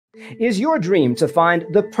Is your dream to find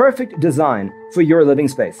the perfect design for your living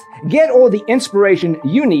space? Get all the inspiration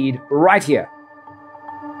you need right here.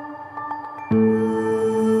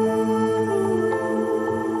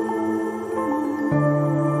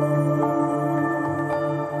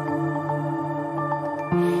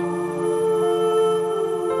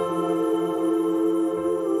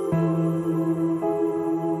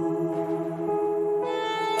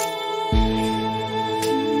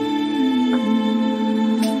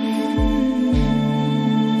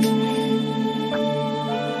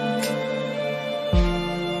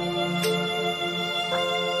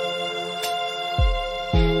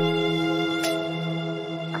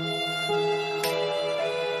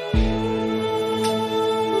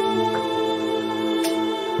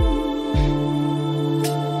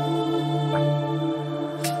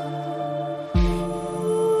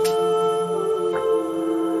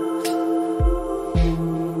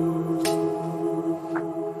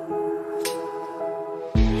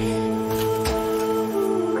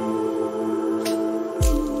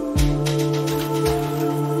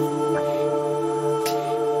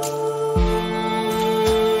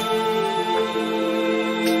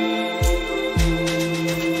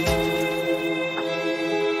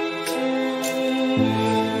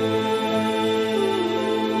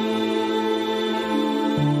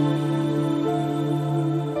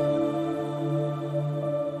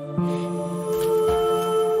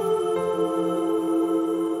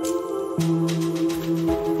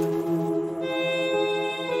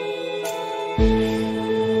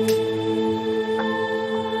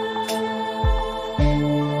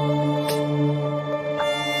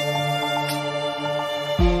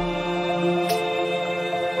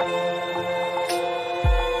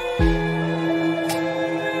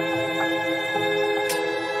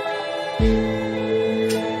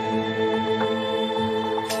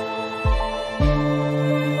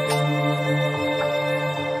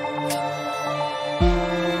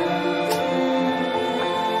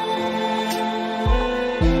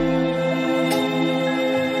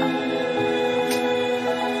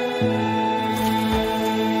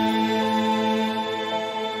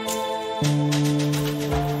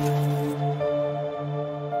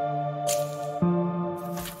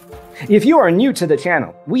 If you are new to the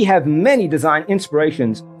channel, we have many design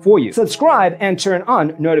inspirations for you. Subscribe and turn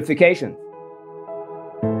on notifications.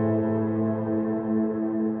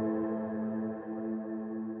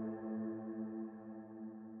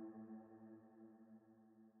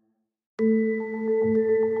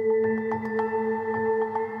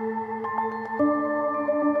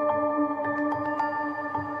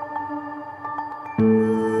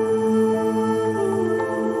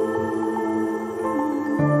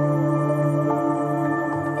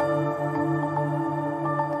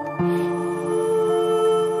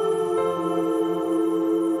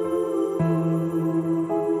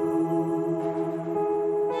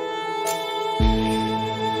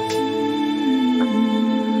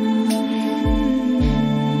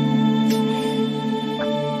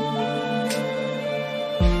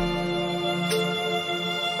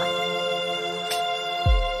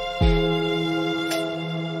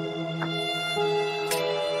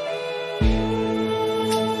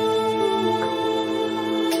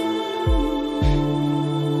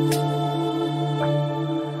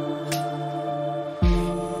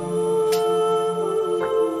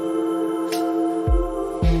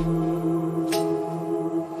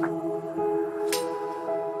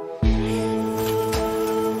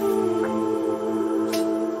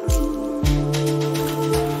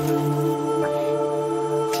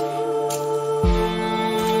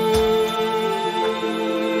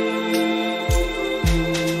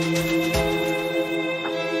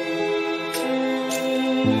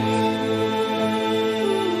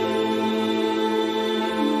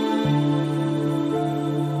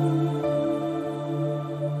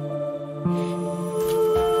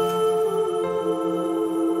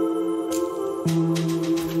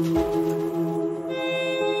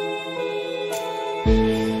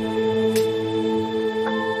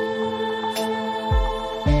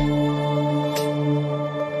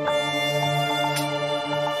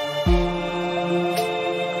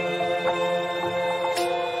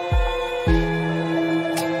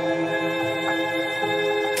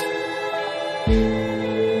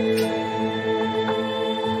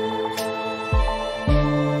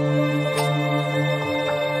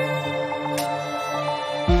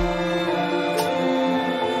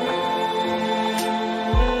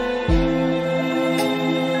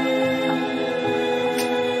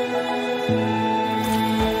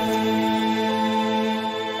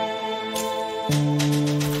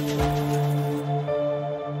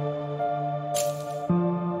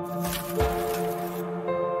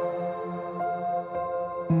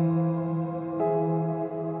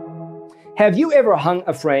 Have you ever hung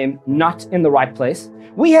a frame not in the right place?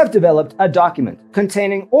 We have developed a document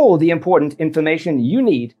containing all the important information you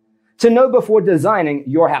need to know before designing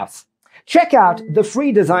your house. Check out the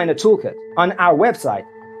free designer toolkit on our website,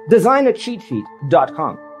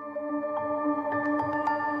 designercheatsheet.com.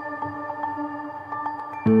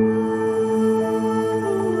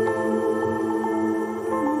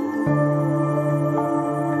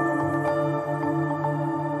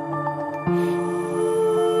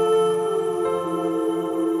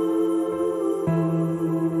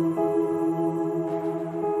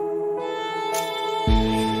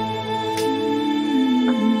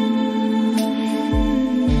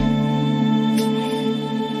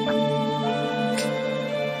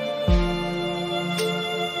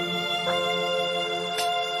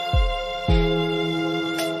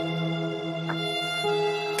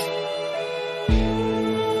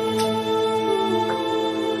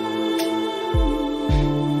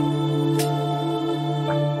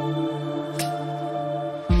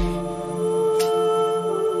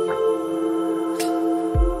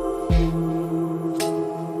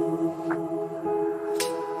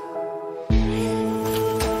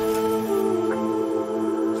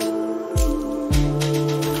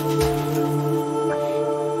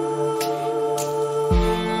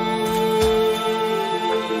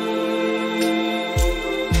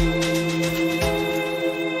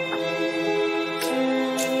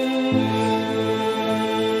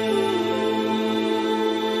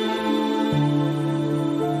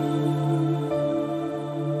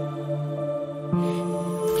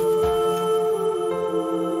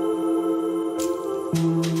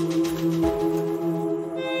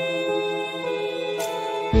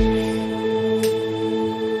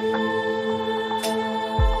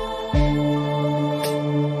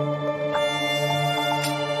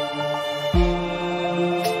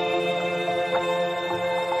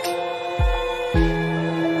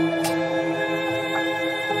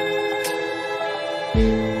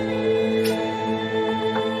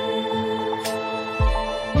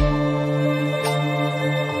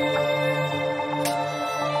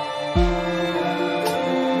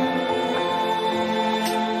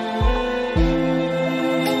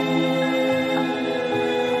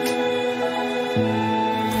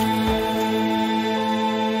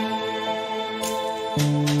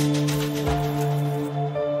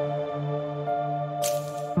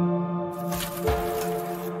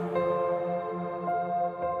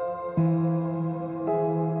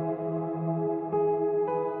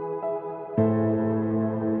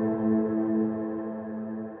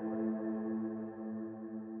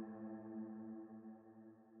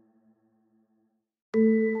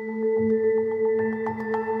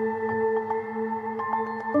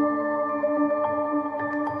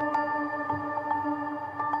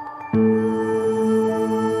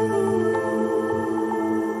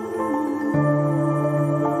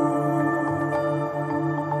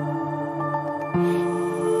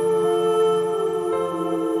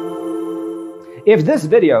 If this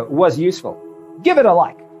video was useful, give it a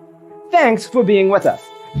like. Thanks for being with us.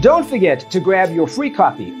 Don't forget to grab your free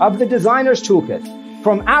copy of the Designer's Toolkit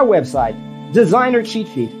from our website,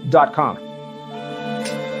 designercheatsheet.com.